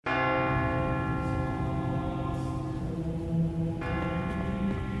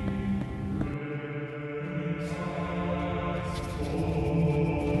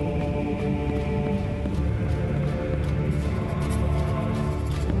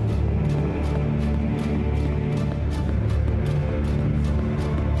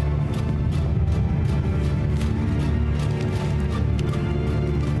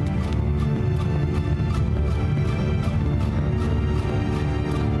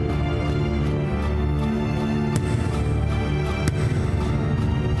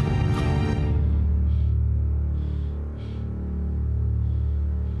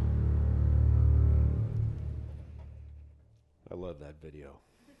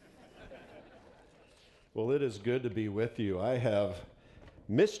Well, it is good to be with you. I have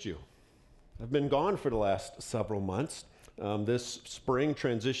missed you. I've been gone for the last several months. This spring,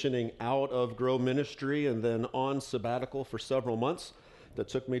 transitioning out of Grow Ministry and then on sabbatical for several months. That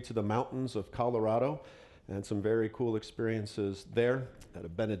took me to the mountains of Colorado and some very cool experiences there at a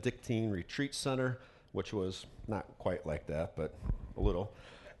Benedictine retreat center, which was not quite like that, but a little.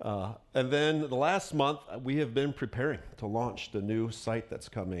 And then the last month, we have been preparing to launch the new site that's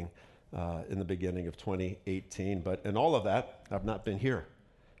coming in the beginning of 2018. But in all of that, I've not been here.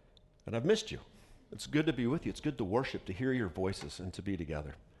 And I've missed you. It's good to be with you. It's good to worship, to hear your voices, and to be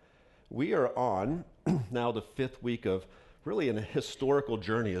together. We are on now the fifth week of really a historical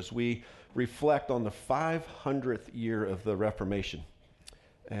journey as we reflect on the 500th year of the Reformation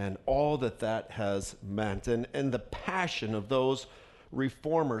and all that that has meant, and the passion of those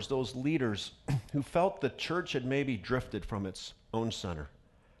reformers, those leaders who felt the church had maybe drifted from its own center,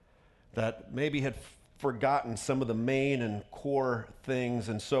 that maybe had forgotten some of the main and core things.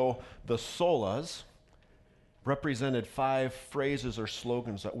 And so the solas represented 5 phrases or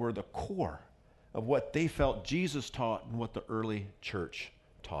slogans that were the core of what they felt Jesus taught and what the early church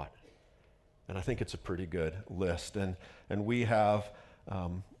taught. And I think it's a pretty good list. And we have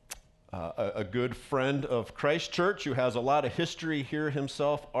a good friend of Christ Church who has a lot of history here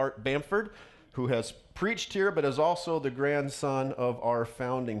himself, Art Bamford, who has preached here, but is also the grandson of our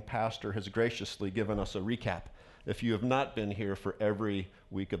founding pastor, has graciously given us a recap. If you have not been here for every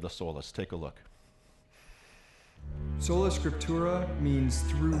week of the Solas, take a look. Sola Scriptura means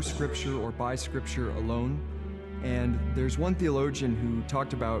through Scripture or by Scripture alone. And there's one theologian who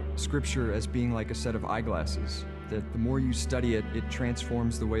talked about Scripture as being like a set of eyeglasses, that the more you study it, it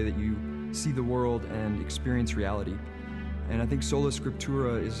transforms the way that you see the world and experience reality. And I think Sola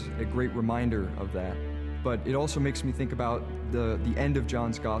Scriptura is a great reminder of that. But it also makes me think about the end of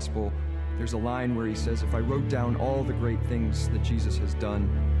John's Gospel. There's a line where he says, if I wrote down all the great things that Jesus has done,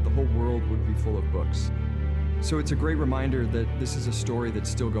 the whole world would be full of books. So it's a great reminder that this is a story that's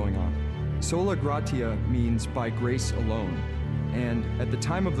still going on. Sola gratia means by grace alone. And at the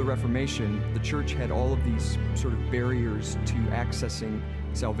time of the Reformation, the church had all of these sort of barriers to accessing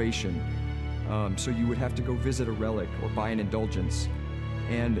salvation. So you would have to go visit a relic or buy an indulgence.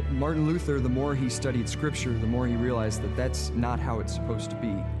 And Martin Luther, the more he studied Scripture, the more he realized that that's not how it's supposed to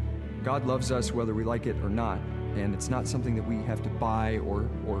be. God loves us whether we like it or not, and it's not something that we have to buy or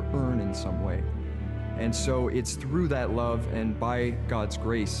earn in some way. And so it's through that love and by God's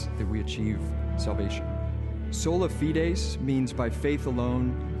grace that we achieve salvation. Sola fides means by faith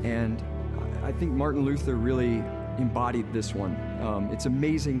alone, and I think Martin Luther really embodied this one. It's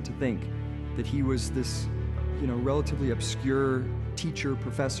amazing to think that he was this, relatively obscure teacher,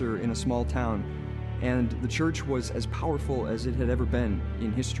 professor in a small town, and the church was as powerful as it had ever been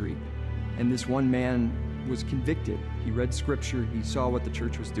in history. And this one man was convicted. He read Scripture, he saw what the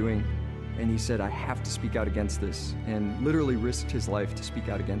church was doing, and he said, I have to speak out against this, and literally risked his life to speak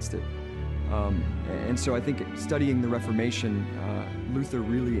out against it. And so I think studying the Reformation, Luther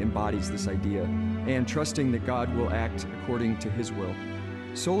really embodies this idea, and trusting that God will act according to his will.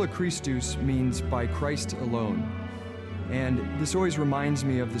 Sola Christus means by Christ alone. And this always reminds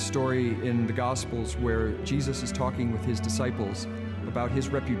me of the story in the Gospels where Jesus is talking with his disciples about his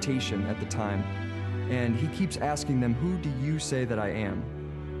reputation at the time. And he keeps asking them, who do you say that I am?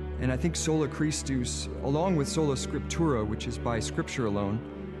 And I think Sola Christus, along with Sola Scriptura, which is by Scripture alone,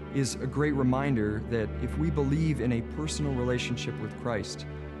 is a great reminder that if we believe in a personal relationship with Christ,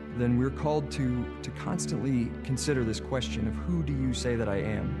 then we're called to constantly consider this question of who do you say that I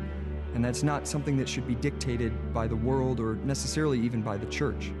am? And that's not something that should be dictated by the world or necessarily even by the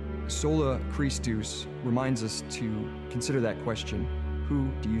church. Sola Christus reminds us to consider that question, who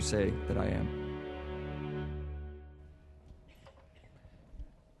do you say that I am?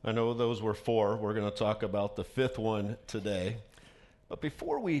 I know those were 4. We're going to talk about the 5th one today. But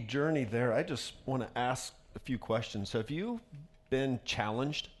before we journey there, I just want to ask a few questions. Have you been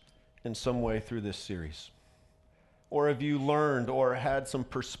challenged in some way through this series? Or have you learned or had some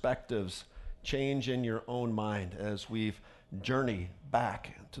perspectives change in your own mind as we've journeyed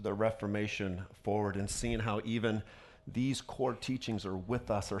back to the Reformation forward and seen how even these core teachings are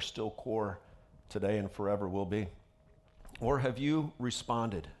with us, are still core today and forever will be? Or have you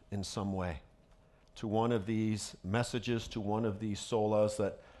responded in some way to one of these messages, to one of these solas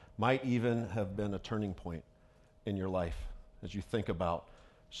that might even have been a turning point in your life as you think about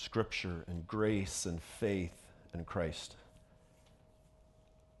Scripture and grace and faith and Christ?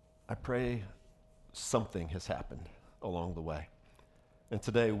 I pray something has happened along the way. And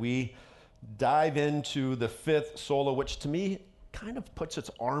today we dive into the 5th sola, which to me kind of puts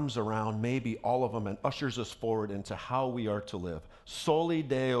its arms around maybe all of them and ushers us forward into how we are to live. Soli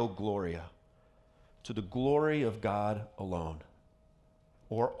Deo Gloria, to the glory of God alone,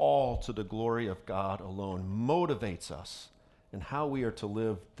 or all to the glory of God alone, motivates us in how we are to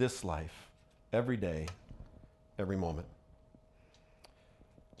live this life every day, every moment.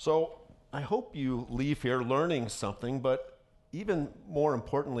 So I hope you leave here learning something, but even more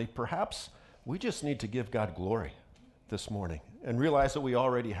importantly, perhaps we just need to give God glory this morning and realize that we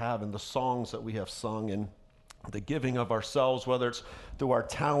already have in the songs that we have sung and the giving of ourselves, whether it's through our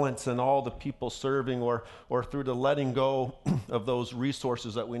talents and all the people serving or through the letting go of those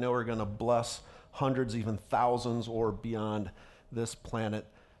resources that we know are going to bless hundreds, even thousands or beyond this planet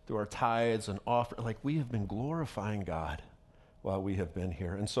through our tithes and offering. Like, we have been glorifying God while we have been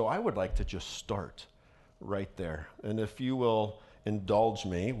here. And so I would like to just start right there. And if you will indulge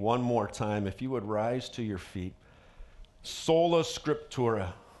me one more time, if you would rise to your feet. Sola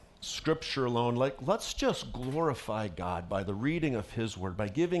Scriptura, Scripture alone. Like, let's just glorify God by the reading of His Word, by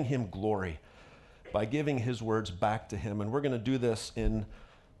giving Him glory, by giving His words back to Him. And we're going to do this in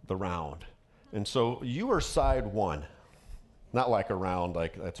the round. And so you are side one. Not like a round,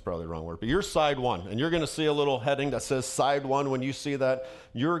 like that's probably the wrong word, but you're side one. And you're going to see a little heading that says side one. When you see that,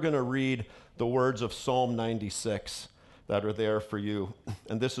 you're going to read the words of Psalm 96 that are there for you.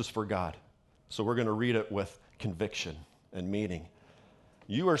 And this is for God. So we're going to read it with conviction and meaning.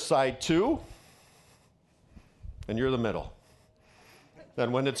 You are side two, and you're the middle.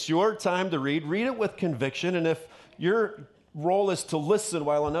 And when it's your time to read it with conviction. And if your role is to listen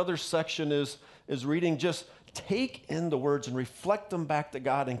while another section is reading, just take in the words and reflect them back to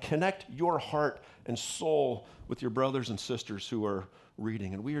God and connect your heart and soul with your brothers and sisters who are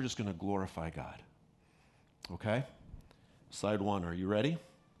reading. And we are just going to glorify God. Okay? Side one, are you ready?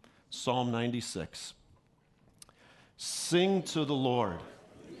 Psalm 96. Sing to the Lord.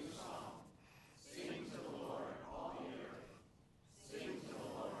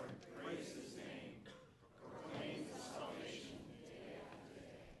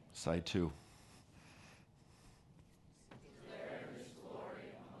 Side two.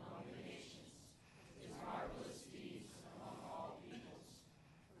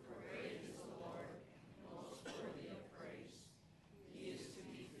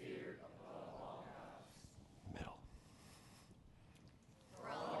 Middle.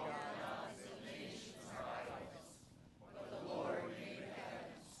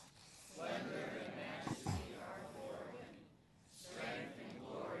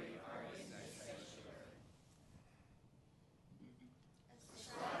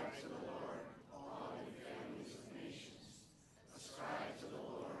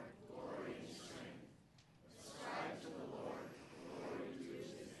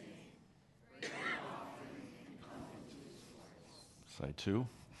 Side two.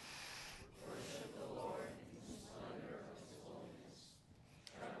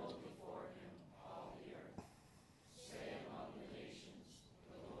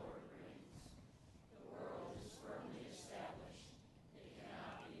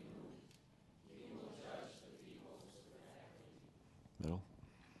 Middle.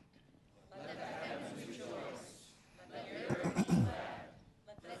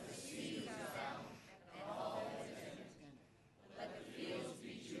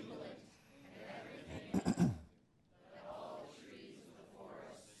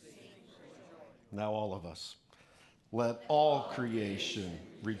 Now all of us. Let all creation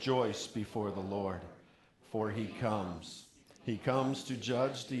rejoice before the Lord, for He comes. He comes to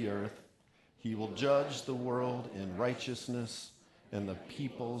judge the earth. He will judge the world in righteousness and the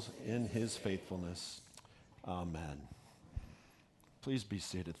peoples in His faithfulness. Amen. Please be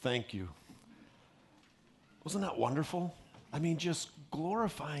seated. Thank you. Wasn't that wonderful? I mean, just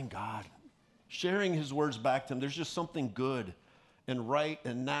glorifying God, sharing His words back to Him. There's just something good and right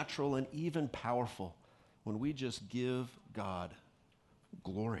and natural and even powerful when we just give God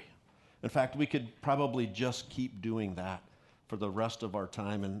glory. In fact, we could probably just keep doing that for the rest of our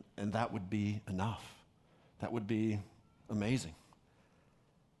time, and that would be enough. That would be amazing.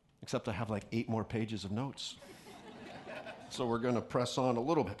 Except I have like 8 more pages of notes. So we're going to press on a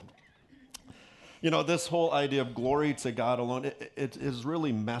little bit. You know, this whole idea of glory to God alone, it has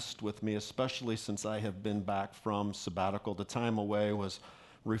really messed with me, especially since I have been back from sabbatical. The time away was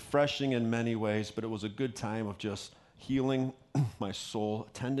refreshing in many ways, but it was a good time of just healing my soul,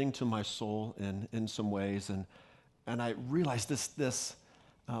 tending to my soul in some ways. And I realized this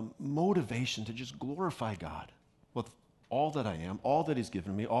motivation to just glorify God with all that I am, all that He's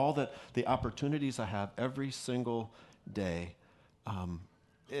given me, all that the opportunities I have every single day.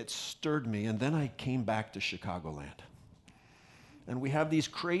 It stirred me, and then I came back to Chicagoland. And we have these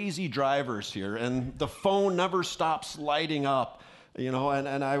crazy drivers here, and the phone never stops lighting up, and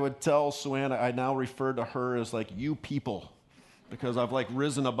I would tell Suanna, I now refer to her as like you people, because I've like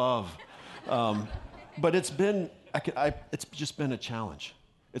risen above. But it's just been a challenge.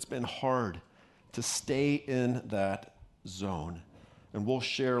 It's been hard to stay in that zone. And we'll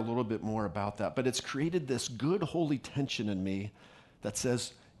share a little bit more about that. But it's created this good, holy tension in me that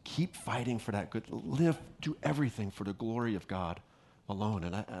says, keep fighting for that good. Do everything for the glory of God alone.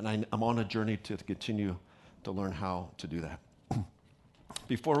 And I'm on a journey to continue to learn how to do that.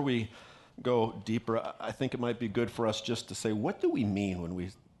 Before we go deeper, I think it might be good for us just to say, what do we mean when we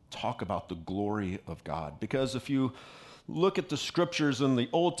talk about the glory of God? Because if you look at the scriptures in the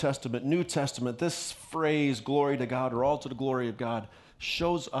Old Testament, New Testament, this phrase, glory to God, or all to the glory of God,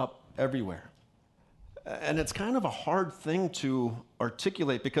 shows up everywhere. And it's kind of a hard thing to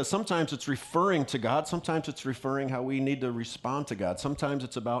articulate because sometimes it's referring to God, sometimes it's referring how we need to respond to God. Sometimes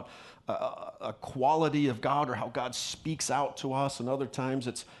it's about a quality of God or how God speaks out to us, and other times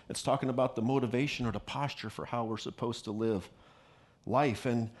it's talking about the motivation or the posture for how we're supposed to live life.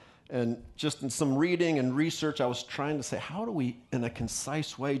 And just in some reading and research, I was trying to say, how do we, in a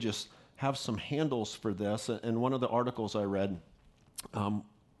concise way, just have some handles for this? And one of the articles I read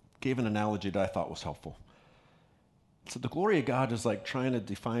gave an analogy that I thought was helpful. So the glory of God is like trying to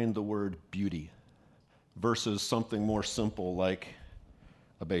define the word beauty versus something more simple like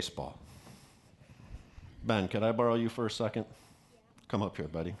a baseball. Ben, could I borrow you for a second? Come up here,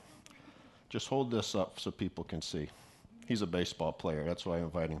 buddy. Just hold this up so people can see. He's a baseball player. That's why I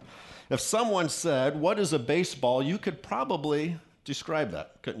invite him. If someone said, what is a baseball? You could probably describe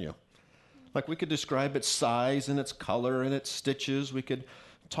that, couldn't you? Like we could describe its size and its color and its stitches. We could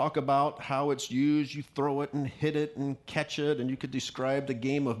talk about how it's used. You throw it and hit it and catch it, and you could describe the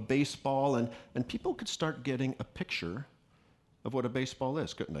game of baseball, and people could start getting a picture of what a baseball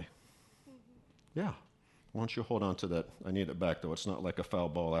is, couldn't they? Mm-hmm. Yeah. Why don't you hold on to that? I need it back, though. It's not like a foul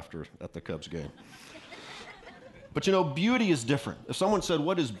ball at the Cubs game. But beauty is different. If someone said,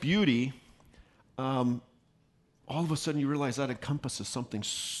 what is beauty? All of a sudden you realize that encompasses something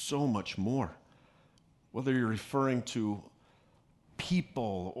so much more. Whether you're referring to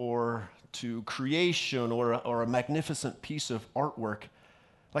people or to creation or a magnificent piece of artwork.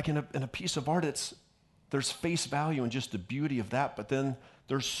 Like in a piece of art, there's face value in just the beauty of that, but then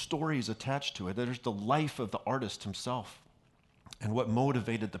there's stories attached to it. There's the life of the artist himself and what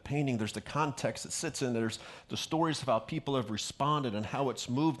motivated the painting. There's the context it sits in. There's the stories of how people have responded and how it's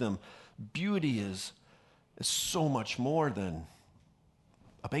moved them. Beauty is so much more than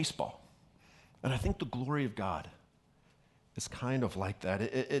a baseball. And I think the glory of God is kind of like that.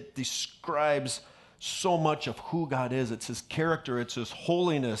 It describes so much of who God is. It's his character, it's his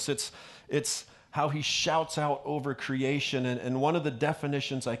holiness, it's how he shouts out over creation. And one of the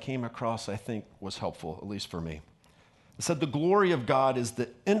definitions I came across, I think, was helpful, at least for me. It said the glory of God is the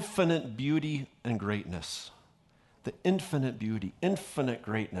infinite beauty and greatness. The infinite beauty, infinite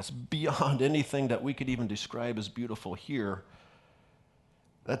greatness, beyond anything that we could even describe as beautiful here.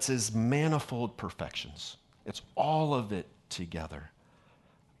 That's his manifold perfections. It's all of it together.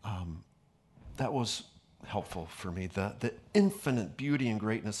 That was helpful for me. The infinite beauty and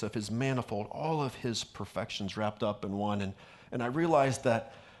greatness of his manifold, all of his perfections wrapped up in one. And I realized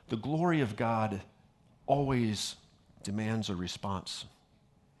that the glory of God always demands a response.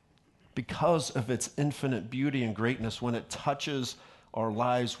 Because of its infinite beauty and greatness, when it touches our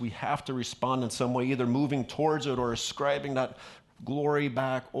lives, we have to respond in some way, either moving towards it or ascribing that glory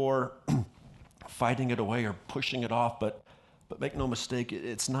back or fighting it away or pushing it off. But make no mistake,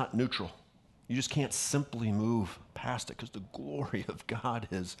 it's not neutral. You just can't simply move past it because the glory of God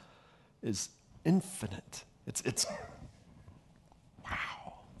is infinite. It's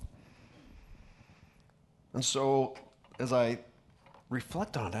wow. And so as I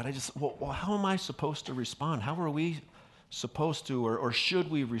reflect on that, I just, well, how am I supposed to respond? How are we supposed to, or should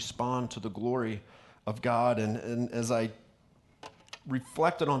we respond to the glory of God? And as I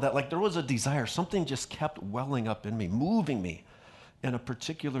reflected on that, like there was a desire, something just kept welling up in me, moving me in a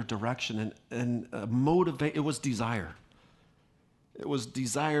particular direction and motivate. It was desire. It was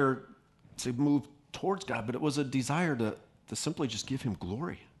desire to move towards God, but it was a desire to simply just give him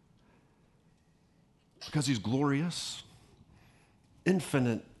glory. Because he's glorious.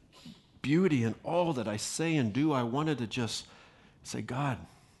 Infinite beauty in all that I say and do. I wanted to just say, God,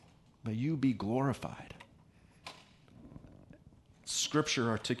 may you be glorified. Scripture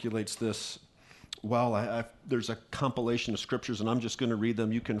articulates this well. There's a compilation of scriptures, and I'm just going to read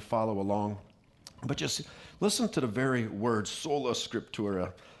them. You can follow along. But just listen to the very words, sola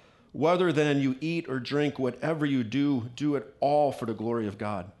scriptura. Whether then you eat or drink, whatever you do, do it all for the glory of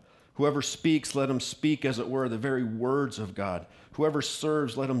God. Whoever speaks, let him speak, as it were, the very words of God. Whoever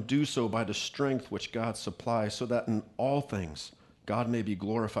serves, let him do so by the strength which God supplies, so that in all things God may be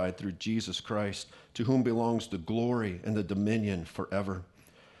glorified through Jesus Christ, to whom belongs the glory and the dominion forever.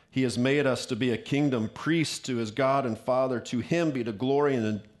 He has made us to be a kingdom, priests to his God and Father. To him be the glory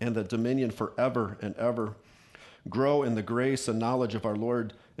and the dominion forever and ever. Grow in the grace and knowledge of our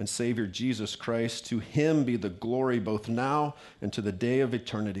Lord and Savior Jesus Christ. To him be the glory both now and to the day of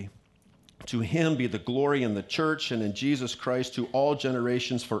eternity. To him be the glory in the church and in Jesus Christ to all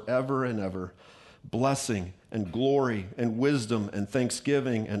generations forever and ever. Blessing and glory and wisdom and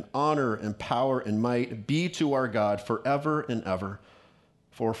thanksgiving and honor and power and might be to our God forever and ever.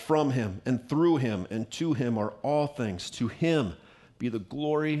 For from him and through him and to him are all things. To him be the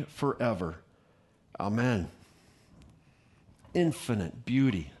glory forever. Amen. Infinite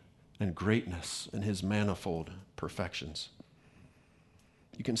beauty and greatness in his manifold perfections.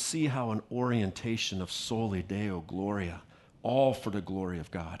 You can see how an orientation of Soli Deo Gloria, all for the glory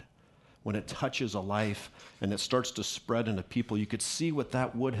of God, when it touches a life and it starts to spread into people, you could see what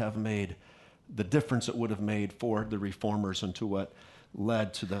that would have made, the difference it would have made for the reformers and to what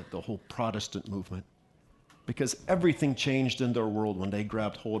led to the whole Protestant movement. Because everything changed in their world when they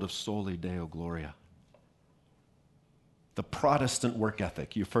grabbed hold of Soli Deo Gloria. The Protestant work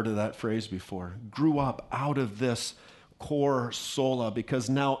ethic, you've heard of that phrase before, grew up out of this core sola, because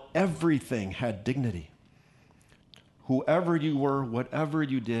now everything had dignity. Whoever you were, whatever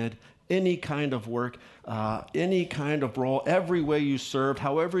you did, any kind of work, any kind of role, every way you served,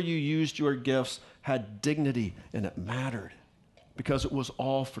 however you used your gifts, had dignity, and it mattered because it was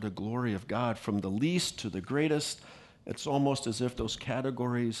all for the glory of God. From the least to the greatest, it's almost as if those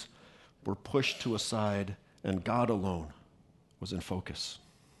categories were pushed to a side and God alone was in focus.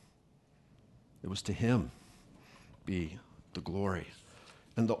 It was to him be the glory.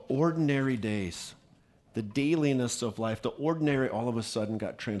 And the ordinary days, the dailiness of life, the ordinary all of a sudden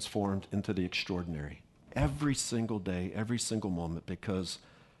got transformed into the extraordinary. Every single day, every single moment, because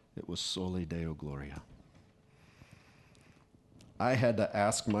it was Soli Deo Gloria. I had to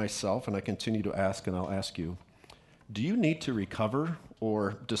ask myself, and I continue to ask, and I'll ask you, do you need to recover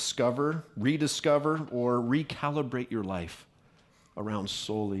or discover, rediscover, or recalibrate your life around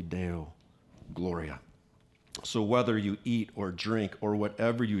Soli Deo Gloria? So whether you eat or drink or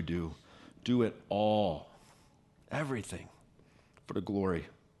whatever you do, do it all, everything, for the glory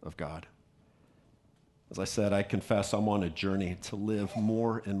of God. As I said, I confess I'm on a journey to live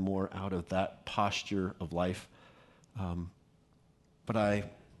more and more out of that posture of life, but I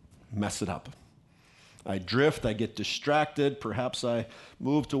mess it up. I drift, I get distracted, perhaps I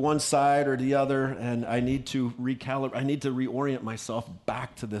move to one side or the other, and I need to recalibrate, I need to reorient myself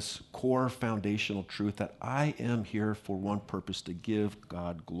back to this core foundational truth that I am here for one purpose, to give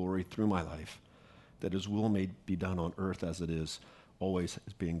God glory through my life, that his will may be done on earth as it is always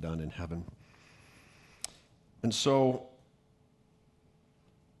is being done in heaven. And so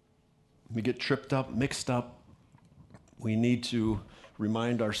we get tripped up, mixed up. We need to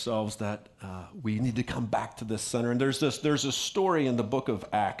remind ourselves that we need to come back to this center. And there's a story in the book of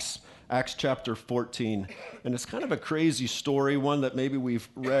Acts, Acts chapter 14, and it's kind of a crazy story, one that maybe we've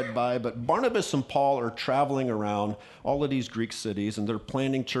read by, but Barnabas and Paul are traveling around all of these Greek cities, and they're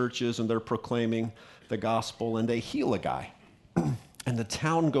planting churches, and they're proclaiming the gospel, and they heal a guy. And the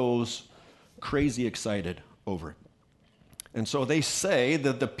town goes crazy excited over it. And so they say,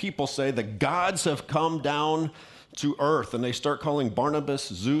 that the people say, the gods have come down to earth, and they start calling Barnabas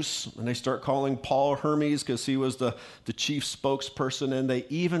Zeus, and they start calling Paul Hermes because he was the chief spokesperson, and they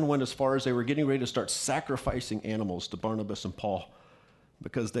even went as far as they were getting ready to start sacrificing animals to Barnabas and Paul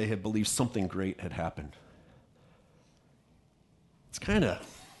because they had believed something great had happened. It's kind of,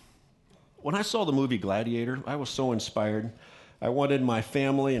 when I saw the movie Gladiator, I was so inspired. I wanted my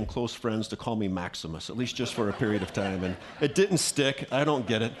family and close friends to call me Maximus, at least just for a period of time, and it didn't stick. I don't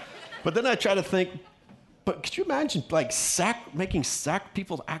get it. But then I try to think, but could you imagine making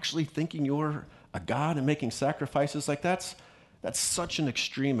people actually thinking you're a god and making sacrifices? Like that's such an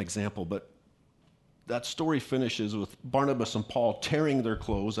extreme example, but that story finishes with Barnabas and Paul tearing their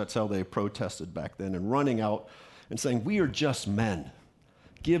clothes, that's how they protested back then, and running out and saying, we are just men.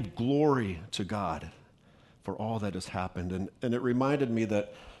 Give glory to God for all that has happened. And it reminded me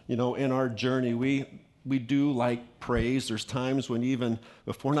that, in our journey, we do like praise. There's times when even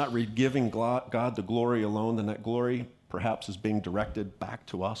if we're not giving God the glory alone, then that glory perhaps is being directed back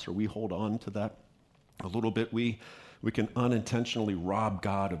to us, or we hold on to that a little bit. We can unintentionally rob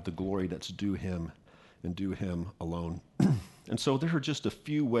God of the glory that's due him and due him alone. And so there are just a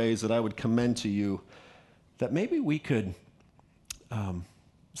few ways that I would commend to you that maybe we could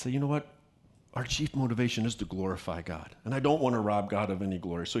say, you know what? Our chief motivation is to glorify God. And I don't want to rob God of any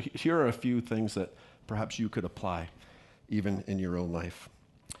glory. So here are a few things that perhaps you could apply even in your own life.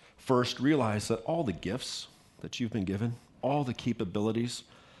 First, realize that all the gifts that you've been given, all the capabilities,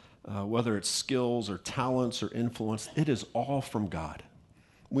 whether it's skills or talents or influence, it is all from God.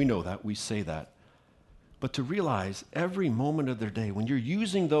 We know that. We say that. But to realize every moment of their day, when you're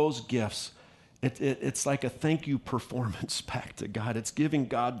using those gifts, it's like a thank you performance back to God. It's giving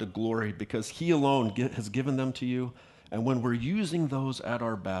God the glory because He alone has given them to you. And when we're using those at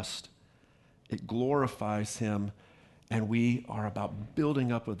our best, it glorifies Him. And we are about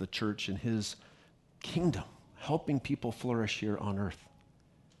building up of the church in His kingdom, helping people flourish here on earth.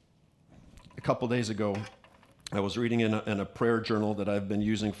 A couple days ago, I was reading in a prayer journal that I've been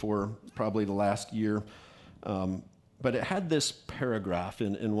using for probably the last year. But it had this paragraph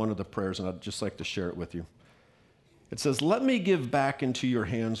in one of the prayers, and I'd just like to share it with you. It says, "Let me give back into your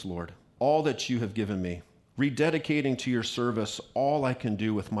hands, Lord, all that you have given me, rededicating to your service all I can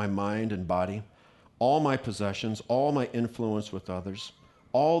do with my mind and body, all my possessions, all my influence with others.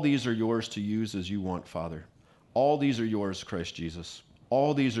 All these are yours to use as you want, Father. All these are yours, Christ Jesus.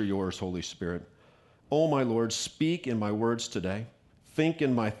 All these are yours, Holy Spirit. Oh, my Lord, speak in my words today. Think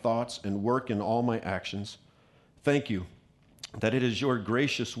in my thoughts and work in all my actions. Thank you that it is your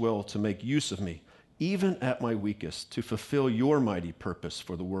gracious will to make use of me, even at my weakest, to fulfill your mighty purpose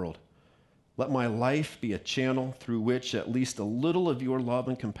for the world. Let my life be a channel through which at least a little of your love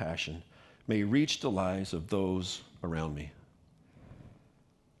and compassion may reach the lives of those around me."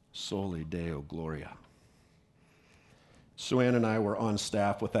 Soli Deo Gloria. Sue Ann and I were on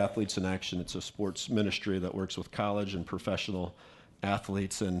staff with Athletes in Action. It's a sports ministry that works with college and professional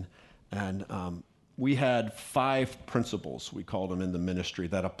athletes. And we had 5 principles, we called them in the ministry,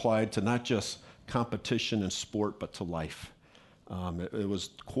 that applied to not just competition and sport, but to life. It was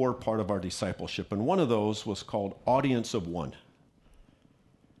a core part of our discipleship. And one of those was called audience of one.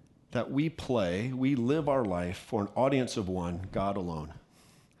 That we live our life for an audience of one, God alone.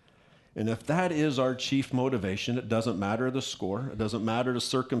 And if that is our chief motivation, it doesn't matter the score, it doesn't matter the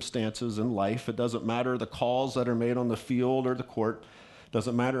circumstances in life, it doesn't matter the calls that are made on the field or the court, it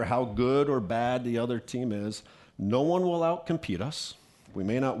doesn't matter how good or bad the other team is, no one will outcompete us. We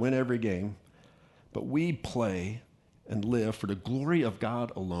may not win every game, but we play and live for the glory of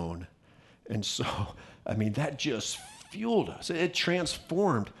God alone. And so, that just fueled us. It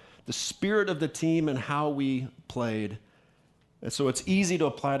transformed the spirit of the team and how we played. And so it's easy to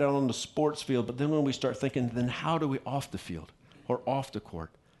apply that on the sports field, but then when we start thinking, then how do we off the field or off the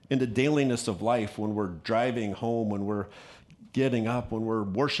court? In the dailiness of life, when we're driving home, when we're getting up, when we're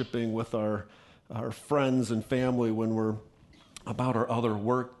worshiping with our friends and family, when we're about our other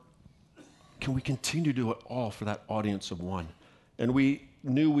work, can we continue to do it all for that audience of one? And we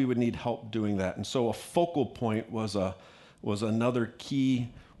knew we would need help doing that. And so a focal point was another key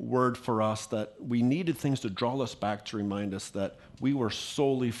word for us, that we needed things to draw us back to remind us that we were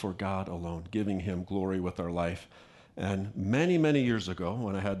solely for God alone, giving Him glory with our life. And many, many years ago,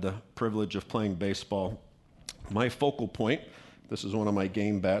 when I had the privilege of playing baseball, my focal point, this is one of my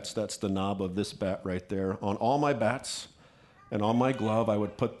game bats, that's the knob of this bat right there. On all my bats and on my glove, I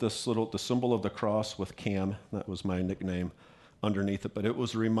would put the symbol of the cross with Cam, that was my nickname, underneath it. But it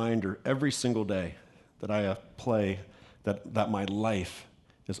was a reminder every single day that I play, that my life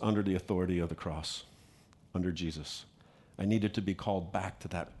is under the authority of the cross, under Jesus. I needed to be called back to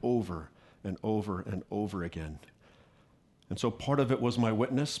that over and over and over again. And so part of it was my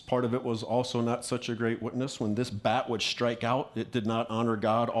witness. Part of it was also not such a great witness. When this bat would strike out, it did not honor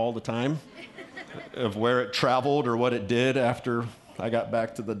God all the time of where it traveled or what it did after I got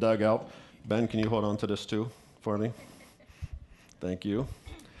back to the dugout. Ben, can you hold on to this too for me? Thank you.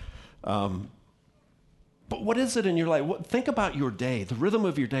 But what is it in your life? Think about your day, the rhythm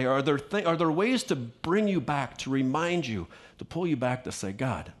of your day. Are there ways to bring you back, to remind you, to pull you back to say,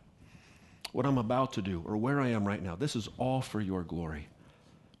 God, what I'm about to do or where I am right now, this is all for your glory.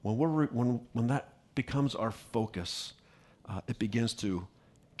 When that becomes our focus, it begins to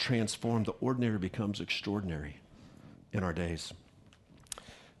transform. The ordinary becomes extraordinary in our days.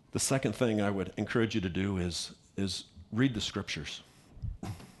 The second thing I would encourage you to do is read the scriptures.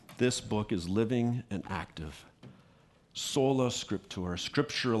 This book is living and active. Sola Scriptura.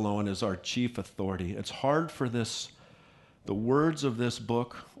 Scripture alone is our chief authority. It's hard for the words of this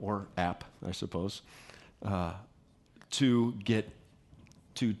book, or app, I suppose, to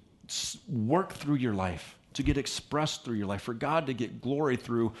work through your life, to get expressed through your life, for God to get glory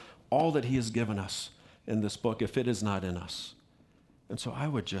through all that He has given us in this book if it is not in us. And so I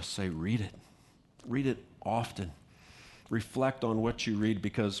would just say, read it. Read it often. Reflect on what you read,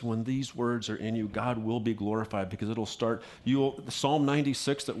 because when these words are in you, God will be glorified, because it'll start. Psalm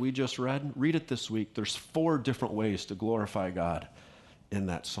 96 that we just read it this week. There's 4 different ways to glorify God in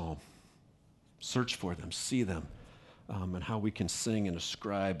that psalm. Search for them, see them, and how we can sing and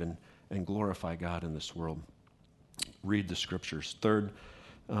ascribe and glorify God in this world. Read the scriptures. Third,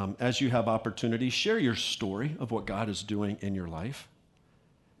 as you have opportunity, share your story of what God is doing in your life.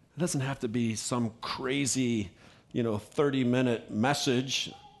 It doesn't have to be some crazy 30-minute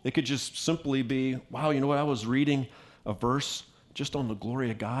message. It could just simply be, wow, you know what? I was reading a verse just on the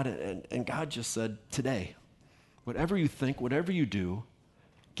glory of God, and God just said, today, whatever you think, whatever you do,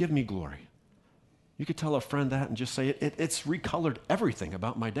 give me glory. You could tell a friend that and just say, it's recolored everything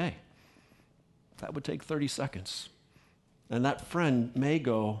about my day. That would take 30 seconds. And that friend may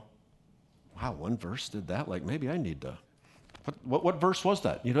go, wow, one verse did that? Like, maybe I need to. What verse was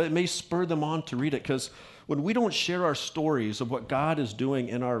that? It may spur them on to read it, because when we don't share our stories of what God is doing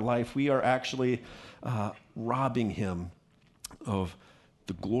in our life, we are actually robbing him of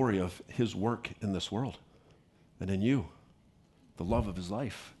the glory of his work in this world and in you, the love of his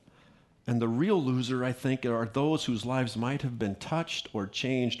life. And the real loser, I think, are those whose lives might have been touched or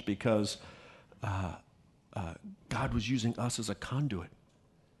changed because God was using us as a conduit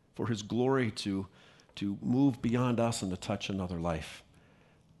for his glory to move beyond us and to touch another life.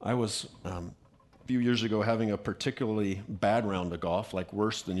 I was, a few years ago, having a particularly bad round of golf, like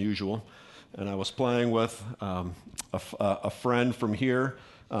worse than usual, and I was playing with a friend from here,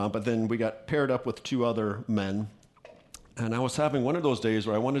 but then we got paired up with 2 other men, and I was having one of those days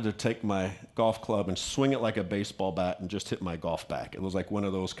where I wanted to take my golf club and swing it like a baseball bat and just hit my golf bag. It was like one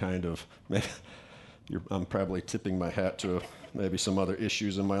of those kind of, I'm probably tipping my hat to maybe some other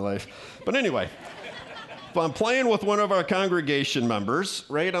issues in my life. But anyway, I'm playing with one of our congregation members,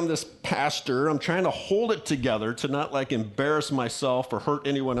 right? I'm this pastor. I'm trying to hold it together to not embarrass myself or hurt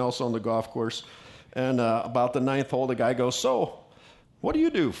anyone else on the golf course. And about the 9th hole, the guy goes, so what do you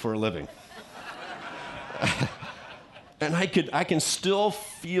do for a living? And I can still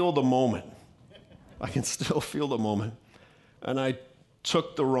feel the moment. And I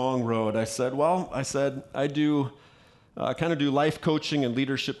took the wrong road. I said, I do kind of do life coaching and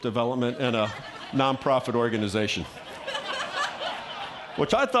leadership development in a nonprofit organization,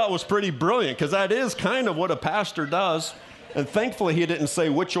 which I thought was pretty brilliant, because that is kind of what a pastor does. And thankfully, he didn't say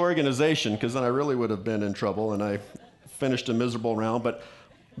which organization, because then I really would have been in trouble, and I finished a miserable round. But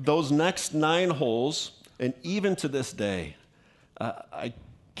those next 9 holes, and even to this day, I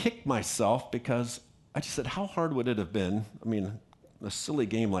kick myself, because I just said, how hard would it have been? I mean, a silly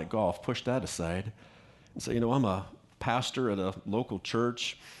game like golf, push that aside and say, I'm a pastor at a local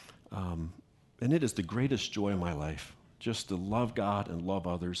church, and it is the greatest joy in my life, just to love God and love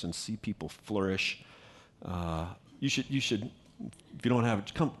others and see people flourish. You should, if you don't have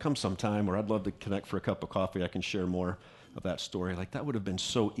it, come sometime, or I'd love to connect for a cup of coffee. I can share more of that story. That would have been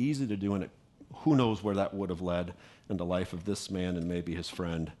so easy to do, and who knows where that would have led in the life of this man and maybe his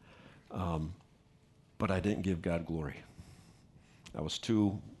friend. But I didn't give God glory. I was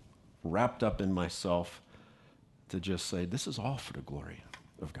too wrapped up in myself to just say, this is all for the glory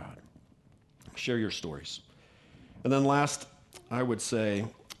of God. Share your stories. And then last, I would say,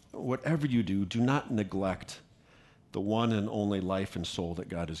 whatever you do, do not neglect the one and only life and soul that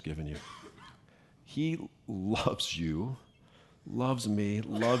God has given you. He loves you, loves me,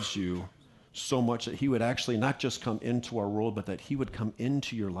 loves you so much that he would actually not just come into our world, but that he would come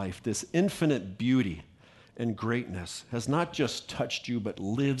into your life. This infinite beauty and greatness has not just touched you, but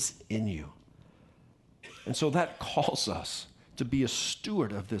lives in you. And so that calls us to be a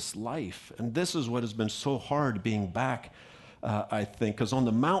steward of this life. And this is what has been so hard being back, I think, because on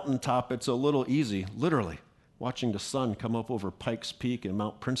the mountaintop, it's a little easy, literally, watching the sun come up over Pikes Peak and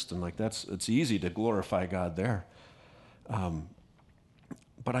Mount Princeton. It's easy to glorify God there.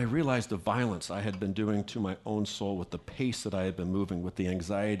 But I realized the violence I had been doing to my own soul with the pace that I had been moving, with the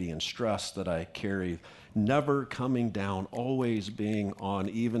anxiety and stress that I carried, never coming down, always being on,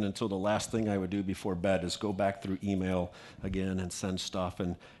 even until the last thing I would do before bed is go back through email again and send stuff.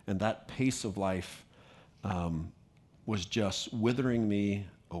 And that pace of life was just withering me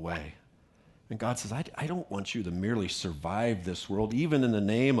away. And God says, I don't want you to merely survive this world, even in the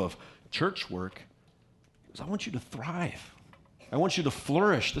name of church work. I want you to thrive. I want you to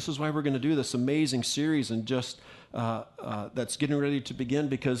flourish. This is why we're going to do this amazing series and just that's getting ready to begin,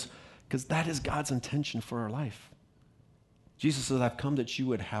 because that is God's intention for our life. Jesus says, I've come that you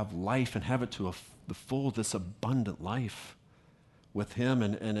would have life and have it to the full, this abundant life with him.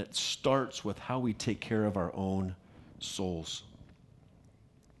 And it starts with how we take care of our own souls.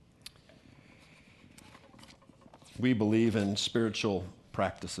 We believe in spiritual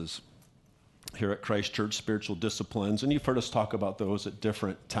practices here at Christ Church, spiritual disciplines, and you've heard us talk about those at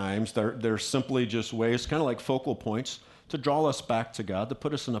different times. They're simply just ways, kind of like focal points, to draw us back to God, to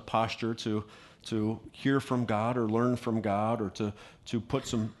put us in a posture to hear from God or learn from God, or to put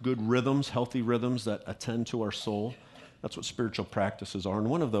some good rhythms, healthy rhythms that attend to our soul. That's what spiritual practices are, and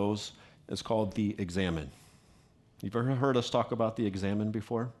one of those is called the Examen. You've ever heard us talk about the Examen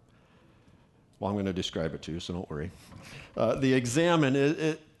before? Well, I'm going to describe it to you, so don't worry. The Examen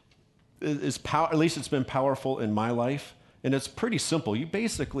is at least it's been powerful in my life, and it's pretty simple. You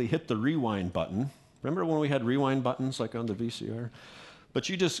basically hit the rewind button. Remember when we had rewind buttons like on the VCR? But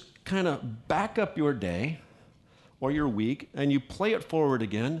you just kind of back up your day or your week, and you play it forward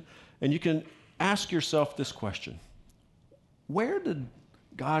again, and you can ask yourself this question: where did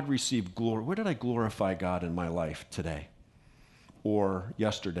God receive glory? Where did I glorify God in my life today, or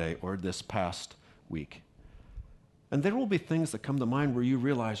yesterday, or this past week? And there will be things that come to mind where you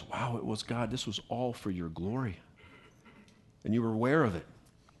realize, wow, it was God. This was all for your glory. And you were aware of it.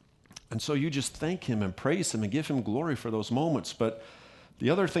 And so you just thank him and praise him and give him glory for those moments. But the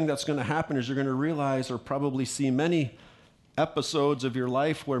other thing that's going to happen is you're going to realize, or probably see many episodes of your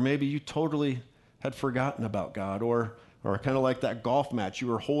life where maybe you totally had forgotten about God, or kind of like that golf match, you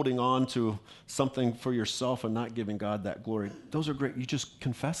were holding on to something for yourself and not giving God that glory. Those are great. You just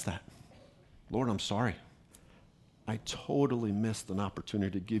confess that. Lord, I'm sorry. I totally missed an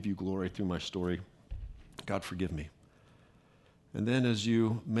opportunity to give you glory through my story. God, forgive me. And then as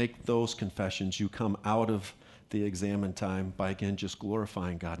you make those confessions, you come out of the Examen time by, again, just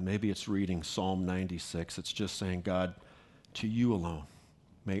glorifying God. Maybe it's reading Psalm 96. It's just saying, God, to you alone,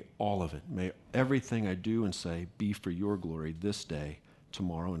 may all of it, may everything I do and say be for your glory this day,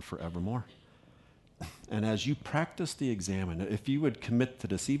 tomorrow, and forevermore. And as you practice the Examen, if you would commit to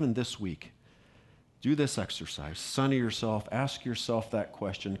this even this week, do this exercise, center yourself, ask yourself that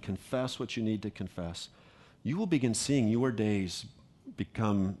question, confess what you need to confess. You will begin seeing your days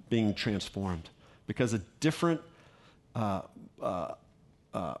being transformed, because a different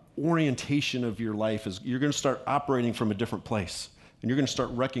orientation of your life is, you're going to start operating from a different place, and you're going to start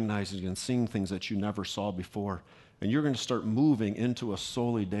recognizing and seeing things that you never saw before, and you're going to start moving into a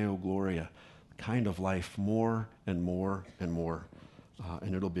soli Deo Gloria kind of life more and more and more,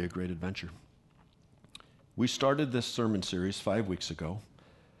 and it'll be a great adventure. We started this sermon series 5 weeks ago,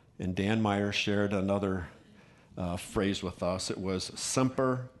 and Dan Meyer shared another phrase with us. It was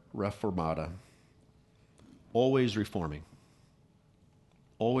Semper Reformata, always reforming.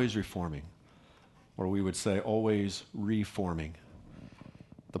 Always reforming, or we would say always reforming.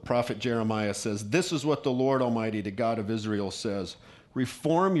 The prophet Jeremiah says, "This is what the Lord Almighty, the God of Israel, says: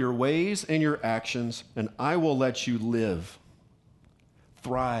 reform your ways and your actions, and I will let you live,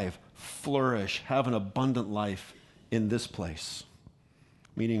 thrive, flourish, have an abundant life in this place,"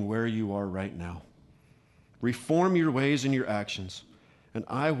 meaning where you are right now. Reform your ways and your actions, and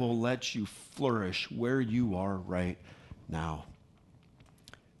I will let you flourish where you are right now.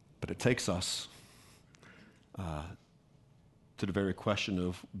 But it takes us to the very question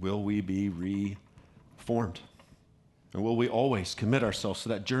of, will we be reformed? And will we always commit ourselves to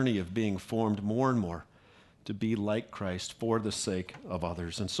that journey of being formed more and more to be like Christ for the sake of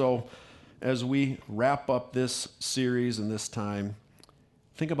others? And so as we wrap up this series and this time,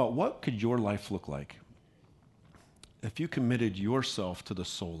 think about, what could your life look like if you committed yourself to the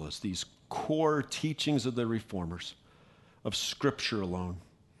solas, these core teachings of the Reformers, of Scripture alone,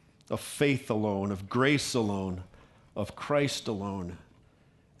 of faith alone, of grace alone, of Christ alone,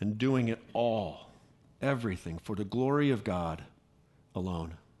 and doing it all, everything, for the glory of God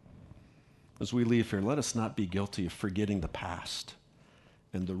alone. As we leave here, let us not be guilty of forgetting the past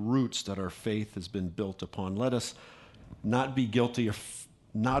and the roots that our faith has been built upon. Let us not be guilty of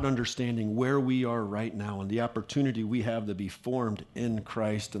not understanding where we are right now and the opportunity we have to be formed in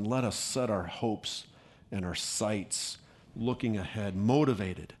Christ. And let us set our hopes and our sights looking ahead,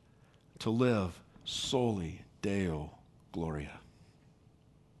 motivated to live soli Deo Gloria.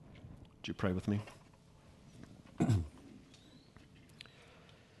 Would you pray with me?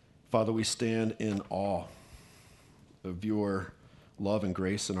 Father, we stand in awe of your love and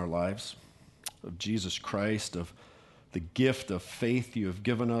grace in our lives, of Jesus Christ, of the gift of faith you have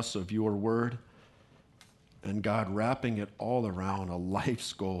given us, of your word, and God, wrapping it all around a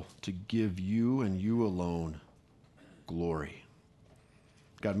life's goal to give you and you alone glory.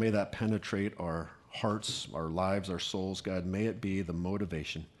 God, may that penetrate our hearts, our lives, our souls. God, may it be the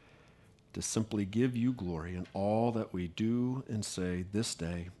motivation to simply give you glory in all that we do and say this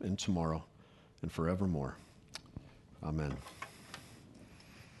day and tomorrow and forevermore. Amen.